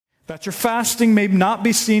that your fasting may not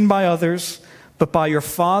be seen by others, but by your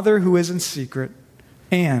Father who is in secret,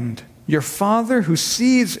 and your Father who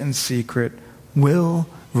sees in secret will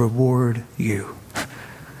reward you.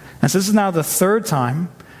 And so this is now the third time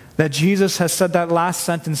that Jesus has said that last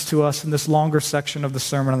sentence to us in this longer section of the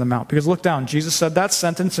Sermon on the Mount. Because look down, Jesus said that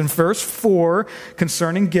sentence in verse 4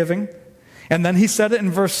 concerning giving, and then he said it in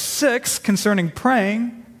verse 6 concerning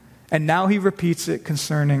praying, and now he repeats it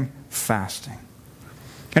concerning fasting.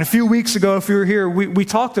 And a few weeks ago, if you were here, we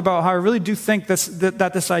talked about how I really do think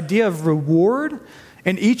that this idea of reward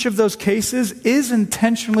in each of those cases is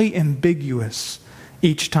intentionally ambiguous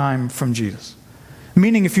each time from Jesus.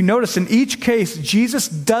 Meaning, if you notice, in each case, Jesus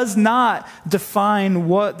does not define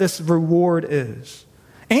what this reward is.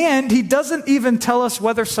 And he doesn't even tell us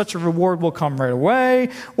whether such a reward will come right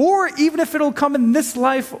away, or even if it'll come in this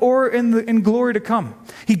life or in glory to come.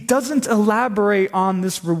 He doesn't elaborate on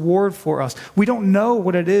this reward for us. We don't know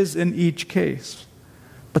what it is in each case.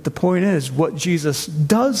 But the point is, what Jesus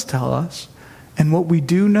does tell us, and what we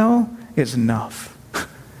do know, is enough.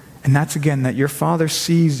 And that's, again, that your Father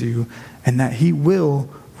sees you and that he will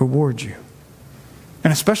reward you.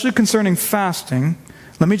 And especially concerning fasting,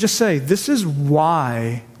 let me just say, this is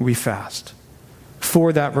why we fast,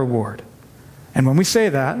 for that reward. And when we say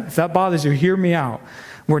that, if that bothers you, hear me out.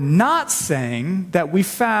 We're not saying that we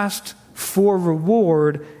fast for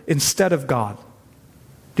reward instead of God.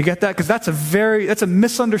 Do you get that? Because that's a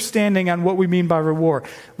misunderstanding on what we mean by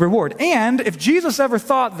reward. And if Jesus ever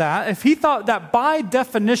thought that, if he thought that by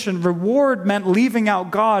definition reward meant leaving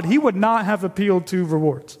out God, he would not have appealed to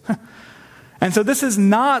rewards. And so this is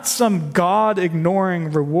not some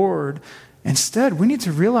God-ignoring reward. Instead, we need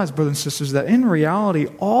to realize, brothers and sisters, that in reality,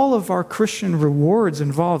 all of our Christian rewards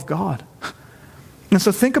involve God. And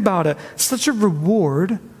so think about it. Such a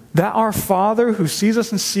reward that our Father who sees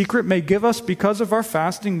us in secret may give us because of our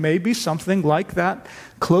fasting may be something like that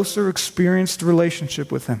closer experienced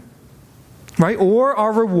relationship with him. Right? Or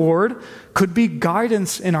our reward could be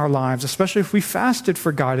guidance in our lives, especially if we fasted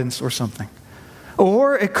for guidance or something.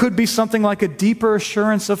 Or it could be something like a deeper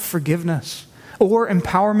assurance of forgiveness or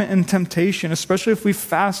empowerment in temptation, especially if we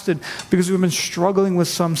fasted because we've been struggling with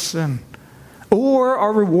some sin. Or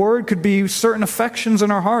our reward could be certain affections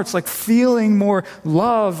in our hearts, like feeling more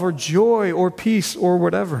love or joy or peace or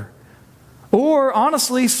whatever. Or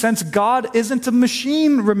honestly, since God isn't a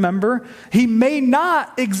machine, remember, he may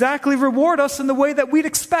not exactly reward us in the way that we'd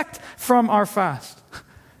expect from our fast.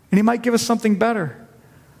 And he might give us something better.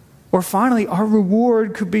 Or finally, our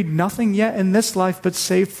reward could be nothing yet in this life but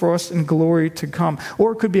saved for us in glory to come.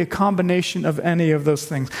 Or it could be a combination of any of those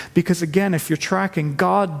things. Because again, if you're tracking,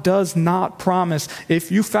 God does not promise, if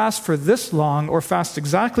you fast for this long or fast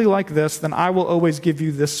exactly like this, then I will always give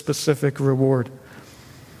you this specific reward.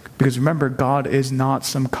 Because remember, God is not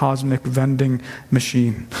some cosmic vending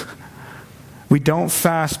machine. We don't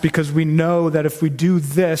fast because we know that if we do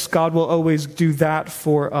this, God will always do that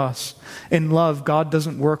for us. In love, God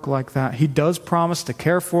doesn't work like that. He does promise to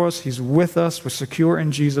care for us. He's with us. We're secure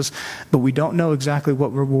in Jesus. But we don't know exactly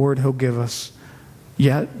what reward he'll give us.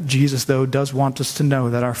 Yet, Jesus, though, does want us to know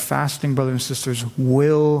that our fasting, brothers and sisters,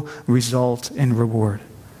 will result in reward.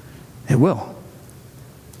 It will.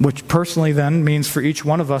 Which personally then means for each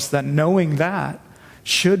one of us that knowing that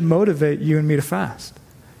should motivate you and me to fast.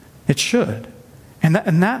 It should. And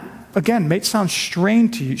that, again, may sound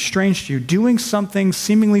strange to you, doing something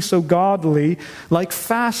seemingly so godly like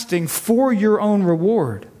fasting for your own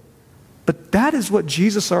reward. But that is what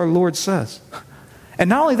Jesus our Lord says. And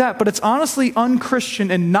not only that, but it's honestly unchristian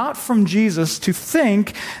and not from Jesus to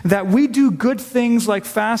think that we do good things like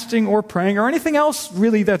fasting or praying or anything else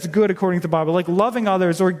really that's good according to the Bible, like loving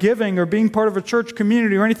others or giving or being part of a church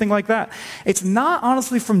community or anything like that. It's not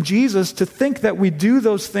honestly from Jesus to think that we do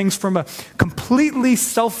those things from a completely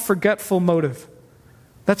self-forgetful motive.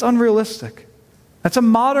 That's unrealistic. That's a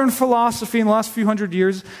modern philosophy in the last few hundred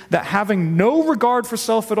years that having no regard for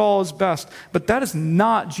self at all is best. But that is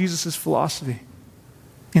not Jesus' philosophy.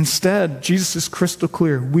 Instead, Jesus is crystal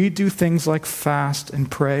clear. We do things like fast and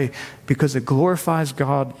pray because it glorifies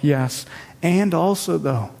God, yes, and also,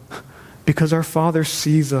 though, because our Father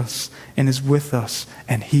sees us and is with us,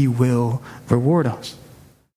 and he will reward us.